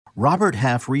Robert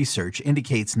Half research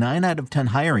indicates 9 out of 10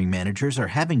 hiring managers are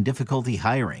having difficulty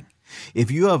hiring.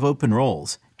 If you have open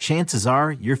roles, chances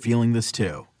are you're feeling this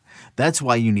too. That's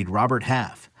why you need Robert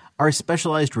Half. Our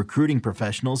specialized recruiting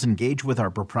professionals engage with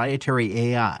our proprietary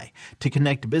AI to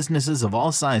connect businesses of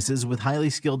all sizes with highly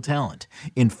skilled talent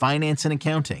in finance and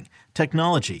accounting,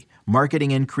 technology,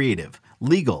 marketing and creative,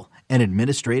 legal, and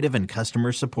administrative and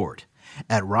customer support.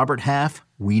 At Robert Half,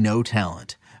 we know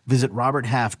talent. Visit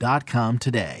roberthalf.com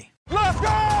today. Let's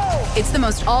go! It's the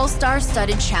most all-star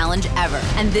studded challenge ever.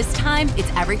 And this time,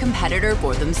 it's every competitor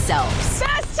for themselves.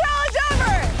 Best challenge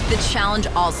ever! The Challenge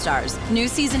All-Stars. New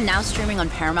season now streaming on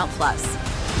Paramount+.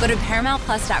 Go to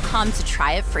ParamountPlus.com to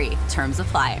try it free. Terms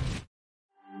apply.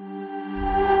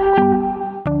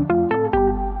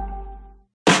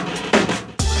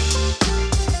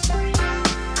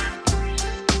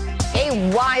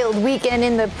 Wild weekend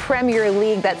in the Premier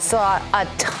League that saw a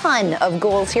ton of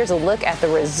goals. Here's a look at the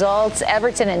results.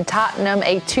 Everton and Tottenham,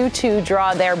 a 2-2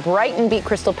 draw there. Brighton beat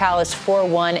Crystal Palace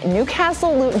 4-1.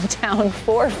 Newcastle Luton Town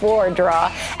 4-4 draw.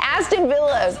 Aston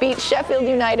Villa beat Sheffield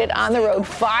United on the road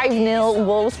 5-0.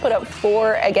 Wolves put up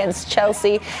 4 against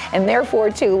Chelsea, and their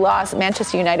 4-2 loss.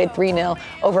 Manchester United 3-0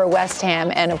 over West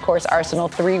Ham, and of course Arsenal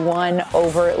 3-1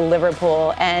 over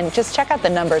Liverpool. And just check out the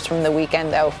numbers from the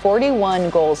weekend though. 41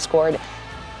 goals scored,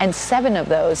 and 7 of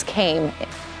those came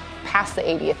past the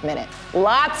 80th minute.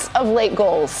 Lots of late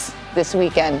goals this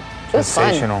weekend. It was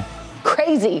fun.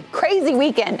 Crazy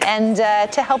weekend. And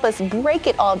to help us break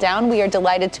it all down, we are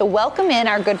delighted to welcome in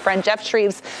our good friend Jeff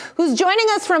Shreeves, who's joining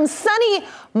us from sunny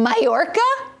Mallorca.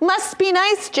 Must be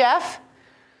nice, Jeff.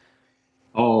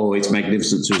 Oh, it's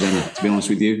magnificent, Susanna, to be honest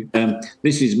with you.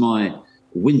 This is my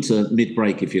winter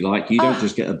mid-break, if you like. You don't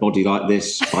just get a body like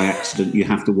this by accident. You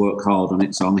have to work hard on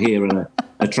it. So I'm here at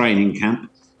a training camp.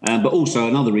 But also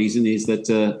another reason is that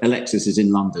Alexis is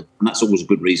in London, and that's always a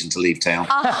good reason to leave town.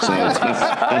 So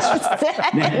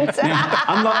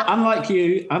unlike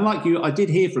you, I did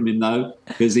hear from him though,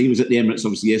 because he was at the Emirates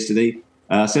obviously yesterday.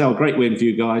 I said, "Oh, great win for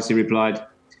you guys." He replied,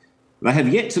 "They have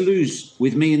yet to lose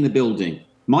with me in the building.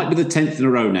 Might be the 10th in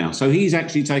a row now." So he's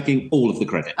actually taking all of the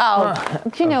credit. Oh,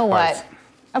 you know what?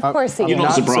 Of course he is. You're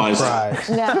not surprised.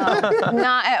 No,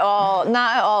 not at all.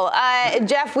 Not at all.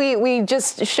 Jeff, we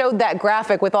just showed that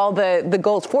graphic with all the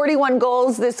goals. 41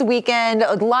 goals this weekend,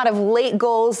 a lot of late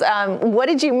goals. What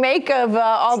did you make of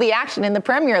all the action in the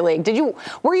Premier League?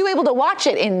 Were you able to watch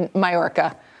it in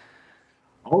Mallorca?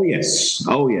 Oh, yes.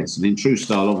 And in true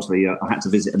style, obviously, I had to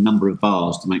visit a number of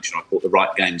bars to make sure I caught the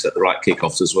right games at the right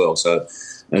kickoffs as well. So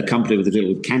accompanied with a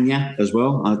little canya as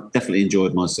well. I definitely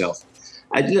enjoyed myself.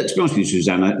 Let's be honest with you,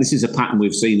 Susanna, this is a pattern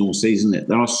we've seen all season.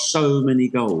 There are so many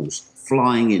goals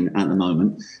flying in at the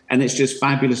moment, and it's just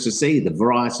fabulous to see the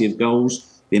variety of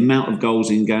goals, the amount of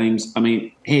goals in games. I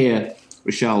mean, here,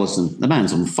 Richarlison, the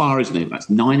man's on fire, isn't he? That's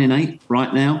 9 in 8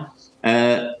 right now.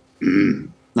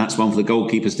 That's one for the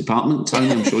goalkeepers department. Tony,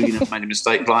 I'm sure you never made a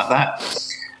mistake like that.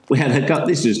 We had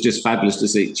this was just fabulous to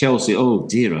see. Chelsea, oh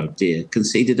dear,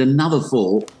 conceded another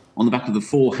 4 on the back of the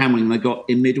 4 hammering they got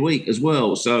in midweek as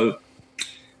well. So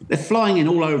they're flying in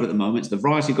all over at the moment. It's the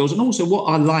variety of goals. And also what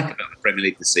I like about the Premier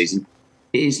League this season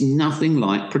is nothing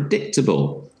like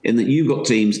predictable, in that you've got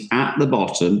teams at the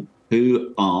bottom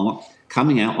who are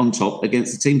coming out on top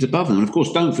against the teams above them. And of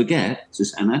course, don't forget,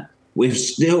 Susanna, we've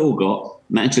still got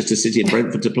Manchester City and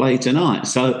Brentford to play tonight.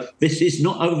 So this is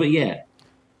not over yet.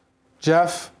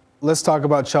 Jeff, let's talk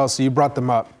about Chelsea. You brought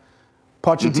them up.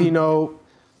 Pochettino,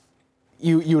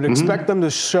 you would expect them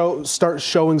to start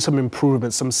showing some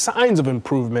improvement, some signs of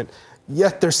improvement,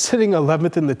 yet they're sitting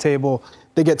 11th in the table.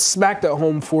 They get smacked at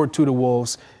home 4-2 to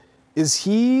Wolves. Is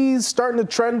he starting to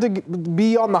trend to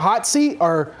be on the hot seat?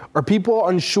 Are people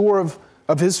unsure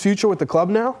of his future with the club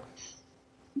now?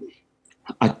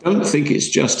 I don't think it's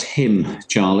just him,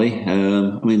 Charlie.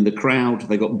 I mean, the crowd,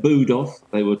 they got booed off.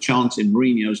 They were chanting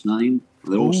Mourinho's name.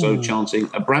 They're also chanting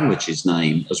Abramovich's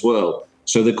name as well.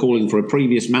 So they're calling for a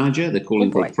previous manager. They're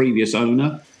calling for a previous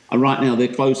owner. And right now they're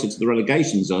closer to the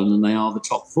relegation zone than they are the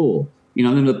top 4. You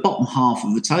know, in the bottom half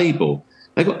of the table.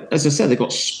 They got, as I said, they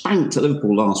got spanked at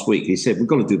Liverpool last week. He said, we've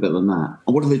got to do better than that.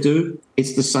 And what do?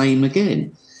 It's the same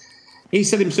again. He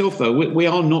said himself, though, we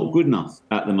are not good enough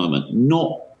at the moment.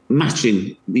 Not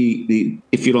matching the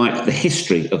if you like, the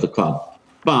history of the club.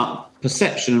 But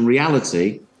perception and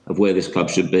reality of where this club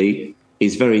should be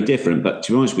is very different. But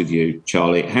to be honest with you,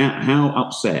 Charlie, how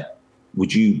upset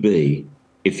would you be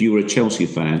if you were a Chelsea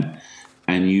fan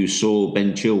and you saw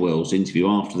Ben Chilwell's interview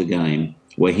after the game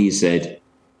where he said,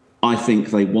 I think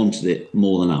they wanted it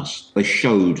more than us. They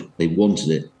showed they wanted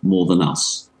it more than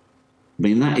us. I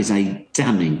mean, that is a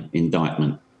damning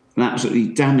indictment an absolutely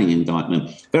damning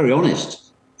indictment. Very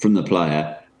honest from the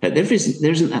player. There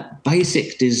isn't that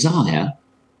basic desire.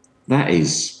 That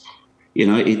is,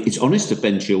 it's honest of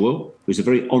Ben Chilwell, who's a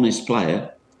very honest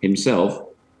player himself,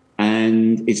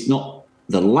 and it's not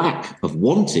the lack of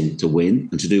wanting to win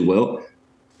and to do well,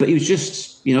 but he was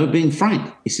just, being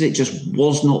frank. He said it just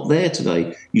was not there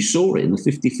today. You saw it in the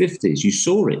 50-50s. You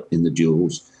saw it in the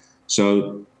duels.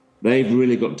 So they've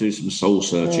really got to do some soul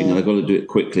searching, and they've got to do it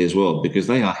quickly as well, because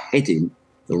they are heading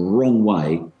the wrong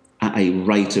way at a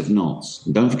rate of knots.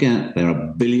 And don't forget, they're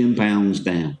 £1 billion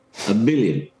down. A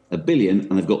billion,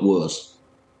 and they've got worse.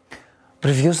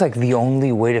 But it feels like the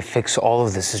only way to fix all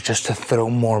of this is just to throw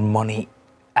more money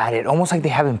at it. Almost like they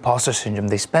have imposter syndrome.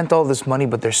 They spent all this money,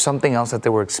 but there's something else that they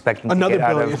were expecting to get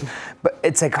out of. But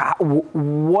it's like,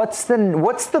 what's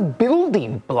the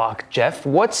building block, Jeff?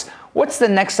 What's the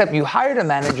next step? You hired a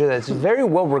manager that's very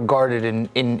well regarded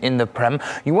in the Prem.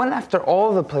 You went after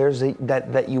all the players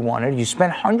that you wanted. You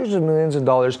spent hundreds of millions of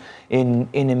dollars in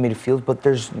a midfield, but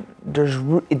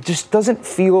it just doesn't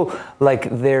feel like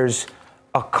there's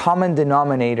a common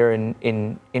denominator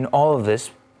in all of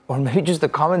this. Or maybe just the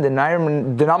common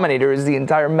denominator is the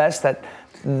entire mess that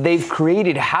they've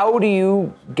created. How do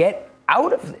you get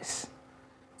out of this?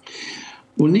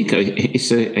 Well, Nico,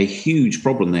 it's a huge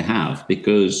problem they have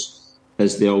because,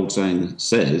 as the old saying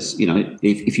says,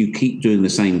 if you keep doing the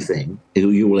same thing,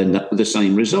 you will end up with the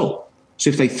same result. So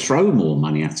if they throw more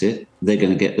money at it, they're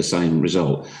going to get the same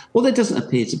result. What there doesn't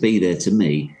appear to be there to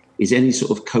me is any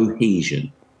sort of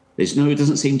cohesion. It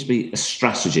doesn't seem to be a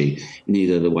strategy in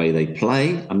either the way they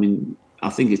play. I mean, I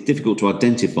think it's difficult to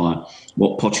identify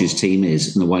what Poch's team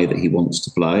is in the way that he wants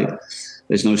to play.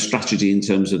 There's no strategy in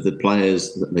terms of the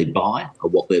players that they buy or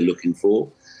what they're looking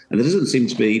for. And there doesn't seem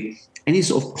to be any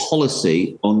sort of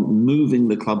policy on moving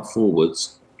the club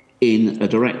forwards in a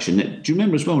direction. Do you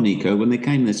remember as well, Nico, when they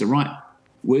came, they said, right,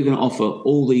 we're going to offer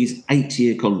all these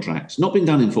 8-year contracts. Not been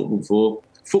done in football before.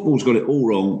 Football's got it all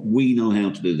wrong. We know how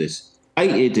to do this.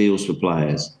 8-year deals for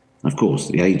players. Of course,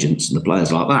 the agents and the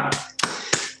players like that.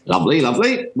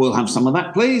 Lovely. We'll have some of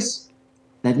that, please.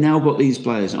 They've now got these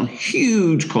players on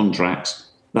huge contracts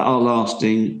that are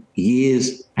lasting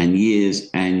years and years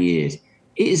and years.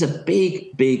 It is a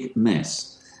big, big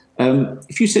mess.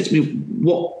 If you said to me,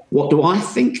 what do I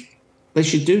think they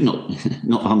should do?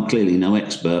 Not I'm clearly no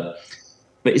expert,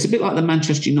 but it's a bit like the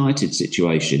Manchester United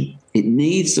situation. It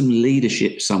needs some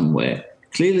leadership somewhere.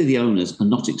 Clearly, the owners are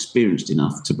not experienced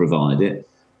enough to provide it,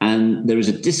 and there is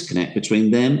a disconnect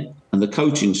between them and the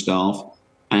coaching staff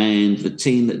and the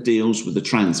team that deals with the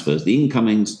transfers, the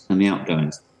incomings and the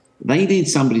outgoings. They need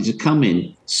somebody to come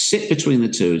in, sit between the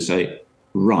two and say,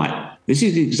 right, this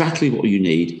is exactly what you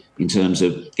need in terms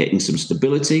of getting some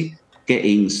stability,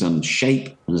 getting some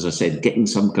shape, and as I said, getting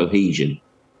some cohesion.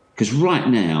 Because right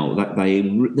now,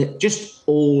 they're just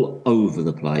all over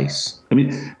the place. I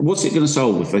mean, what's it going to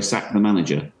solve if they sack the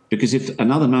manager? Because if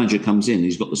another manager comes in,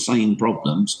 he's got the same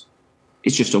problems,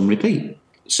 it's just on repeat.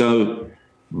 So,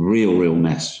 real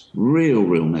mess. Real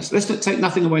mess. Let's not take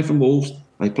nothing away from Wolves.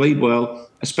 They played well,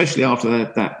 especially after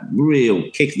that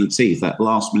real kick in the teeth, that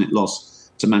last-minute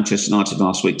loss to Manchester United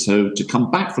last week. So, to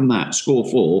come back from that, score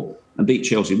 4 and beat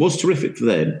Chelsea was terrific for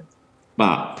them.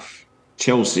 But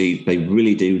Chelsea, they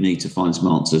really do need to find some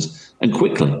answers, and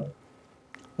quickly.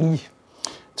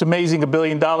 It's amazing $1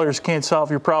 billion can't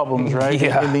solve your problems, right?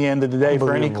 Yeah. In the end of the day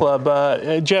for any club.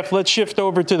 Jeff, let's shift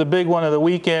over to the big one of the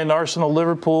weekend,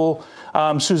 Arsenal-Liverpool.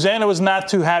 Susanna was not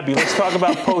too happy. Let's talk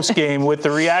about post-game with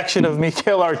the reaction of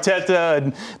Mikel Arteta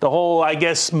and the whole, I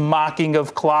guess, mocking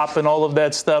of Klopp and all of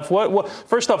that stuff.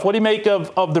 First off, what do you make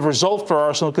of the result for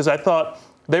Arsenal? Because I thought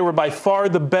they were by far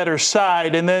the better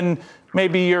side. And then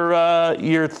maybe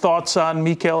your thoughts on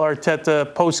Mikel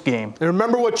Arteta post-game. And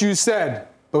remember what you said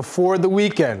before the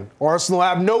weekend. Arsenal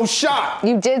have no shot.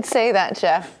 You did say that,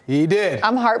 Jeff. He did.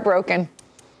 I'm heartbroken.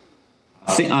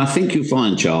 I think you'll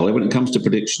find, Charlie, when it comes to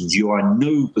predictions, you are in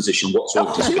no position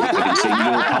whatsoever to speak having seen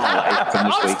your parlay from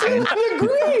this weekend. I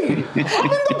agree.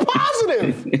 I'm in the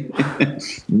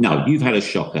positive. No, you've had a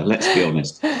shocker, let's be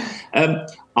honest.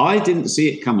 I didn't see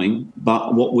it coming,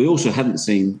 but what we also hadn't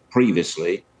seen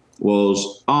previously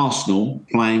was Arsenal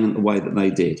playing the way that they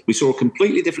did. We saw a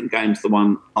completely different game to the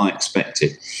one I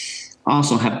expected.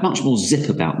 Arsenal had much more zip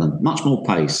about them, much more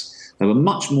pace. They were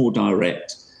much more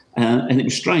direct. And it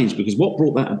was strange because what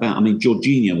brought that about, I mean,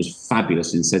 Jorginho was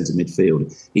fabulous in centre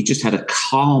midfield. He just had a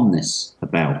calmness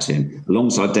about him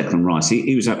alongside Declan Rice.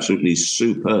 He was absolutely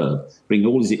superb, bringing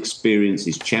all his experience,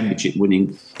 his championship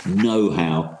winning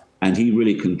know-how, and he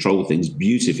really controlled things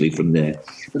beautifully from there.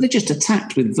 But they just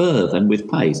attacked with verve and with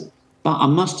pace. But I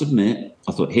must admit,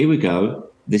 I thought, here we go.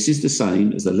 this is the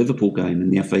same as the Liverpool game in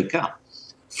the FA Cup.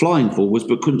 Flying forwards,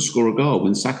 but couldn't score a goal.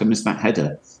 When Saka missed that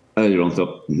header earlier on, I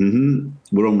thought,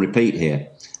 we're on repeat here.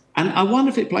 And I wonder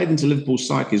if it played into Liverpool's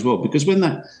psyche as well, because when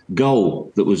that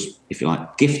goal that was, if you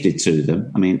like, gifted to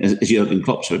them, I mean, as Jurgen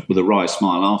Klopp said with a wry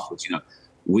smile afterwards,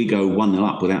 we go 1-0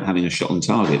 up without having a shot on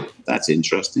target. That's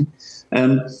interesting.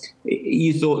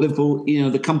 You thought Liverpool,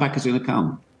 the comeback is going to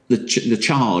come. The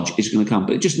charge is going to come,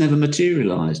 but it just never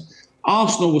materialised.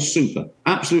 Arsenal was super,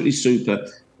 absolutely super.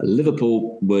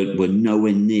 Liverpool were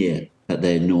nowhere near at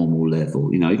their normal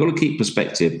level. You've got to keep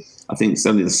perspective. I think it's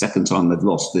only the second time they've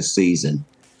lost this season.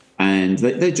 And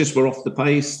they just were off the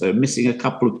pace. They're missing a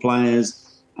couple of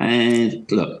players. And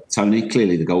look, Tony,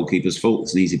 clearly the goalkeeper's fault.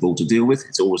 It's an easy ball to deal with.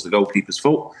 It's always the goalkeeper's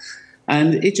fault.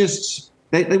 And it just,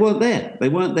 they weren't there. They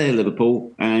weren't there,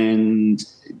 Liverpool. And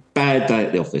bad day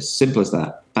at the office. Simple as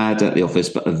that. Bad day at the office,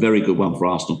 but a very good one for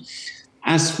Arsenal.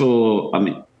 As for,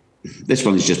 this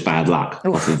one is just bad luck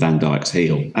off of Van Dijk's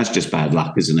heel. That's just bad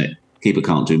luck, isn't it? Keeper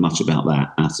can't do much about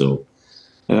that at all.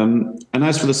 And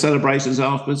as for the celebrations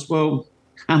afterwards, well,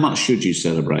 how much should you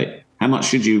celebrate? How much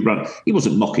should you run? He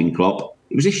wasn't mocking Klopp.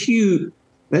 It was a huge,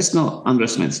 let's not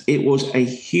underestimate it, was a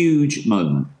huge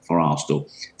moment for Arsenal.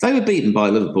 If they were beaten by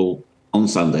Liverpool on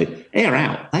Sunday, they are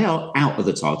out. They are out of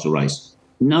the title race.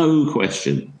 No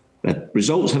question. Their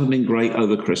results haven't been great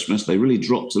over Christmas. They really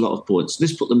dropped a lot of points.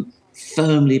 This put them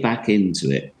firmly back into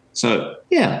it. So,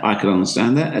 yeah, I can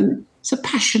understand that. And it's a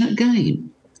passionate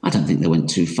game. I don't think they went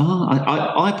too far.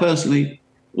 I personally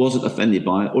wasn't offended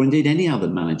by it, or indeed any other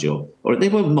manager. Or they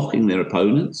weren't mocking their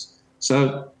opponents.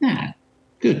 So, yeah,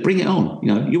 good. Bring it on.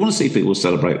 You want to see people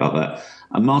celebrate like that.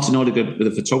 And Martin Odegaard with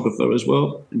a photographer as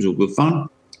well. It was all good fun.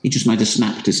 He just made a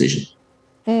snap decision.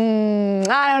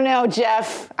 I don't know,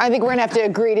 Jeff. I think we're going to have to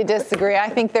agree to disagree. I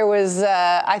think there was,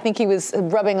 I think he was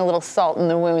rubbing a little salt in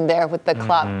the wound there with the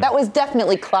Klopp. That was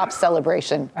definitely Klopp's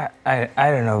celebration. I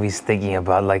don't know if he's thinking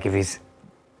about, if he's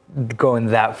going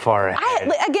that far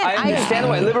ahead. I understand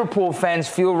why Liverpool fans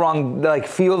feel wrong,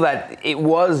 feel that it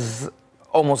was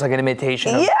almost like an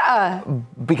imitation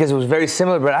of, because it was very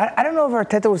similar, but I don't know if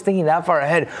Arteta was thinking that far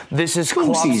ahead. This is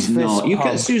Klopp's he's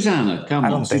not. Susanna, come on. I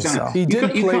don't think so. He did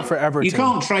play for Everton. You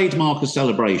can't trademark a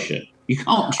celebration. You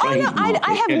can't trademark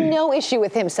I have no issue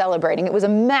with him celebrating. It was a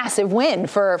massive win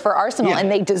for Arsenal,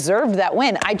 and they deserved that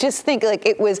win. I just think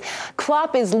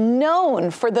Klopp is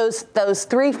known for those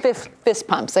three fist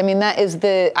pumps. I mean, that is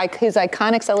his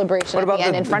iconic celebration at the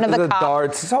end in front of the cop.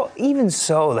 Darts? So even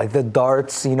so, the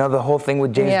darts, the whole thing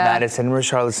with James Maddison,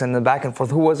 Richarlison, the back and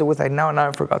forth. Who was it with? Now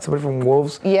I forgot. Somebody from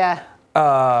Wolves. Yeah.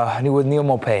 And he was Neil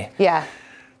Maupay. Yeah.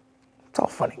 It's all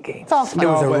fun and games. It's all fun. It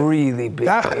was a really big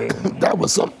game. That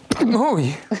was something.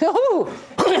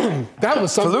 That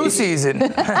was something. Flu season.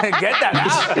 Get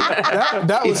that out.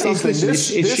 That was something.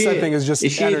 This I think, is just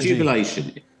it's sheer energy.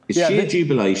 jubilation. It's sheer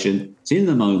jubilation. It's in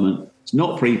the moment. It's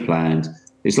not pre-planned.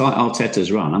 It's like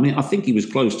Arteta's run. I mean, I think he was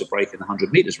close to breaking the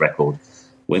 100 metres record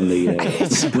when the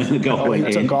goal went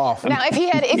in. Took off. Now, if he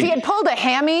had pulled a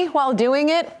hammy while doing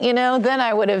it, then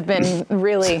I would have been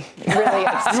really, really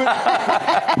upset.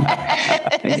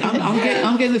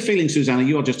 I'm getting the feeling, Susanna,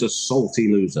 you are just a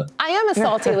salty loser. I am a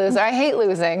salty loser. I hate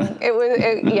losing. It was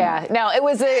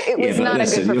not a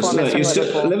good performance from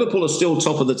Liverpool. Liverpool are still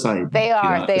top of the table. They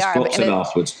are. They are. Klopp said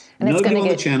afterwards. Nobody won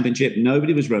the championship.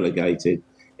 Nobody was relegated.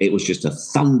 It was just a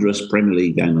thunderous Premier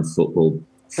League game of football.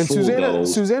 And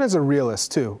Susanna's a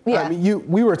realist too. Yeah. I mean,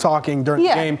 we were talking during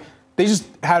the game. They just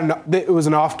it was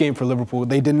an off game for Liverpool.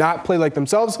 They did not play like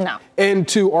themselves. No. And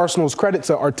to Arsenal's credit,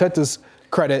 to Arteta's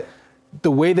credit,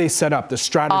 the way they set up, the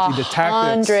strategy, the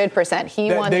tactics. 100%.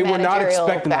 He won the managerial battle. They were not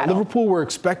expecting that. Liverpool were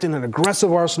expecting an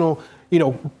aggressive Arsenal,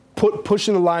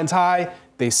 pushing the lines high.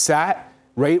 They sat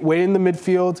way in the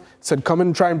midfield, said, come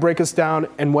and try and break us down.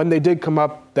 And when they did come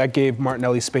up, that gave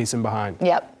Martinelli space in behind.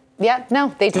 Yep. Yeah,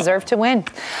 no, they deserve to win.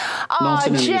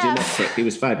 Martinelli was electric. He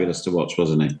was fabulous to watch,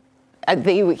 wasn't he?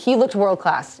 He looked world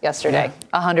class yesterday,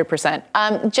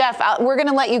 100%. Jeff, we're going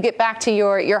to let you get back to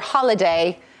your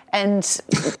holiday and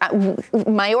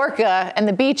Mallorca and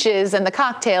the beaches and the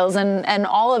cocktails and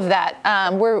all of that.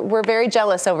 We're very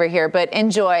jealous over here, but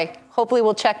enjoy. Hopefully,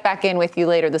 we'll check back in with you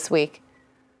later this week.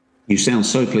 You sound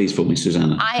so pleased for me,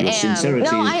 Susanna. Your sincerity is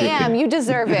dripping. Am. You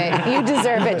deserve it. You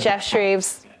deserve it, Jeff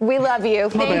Shreeves. We love you.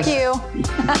 Thank you.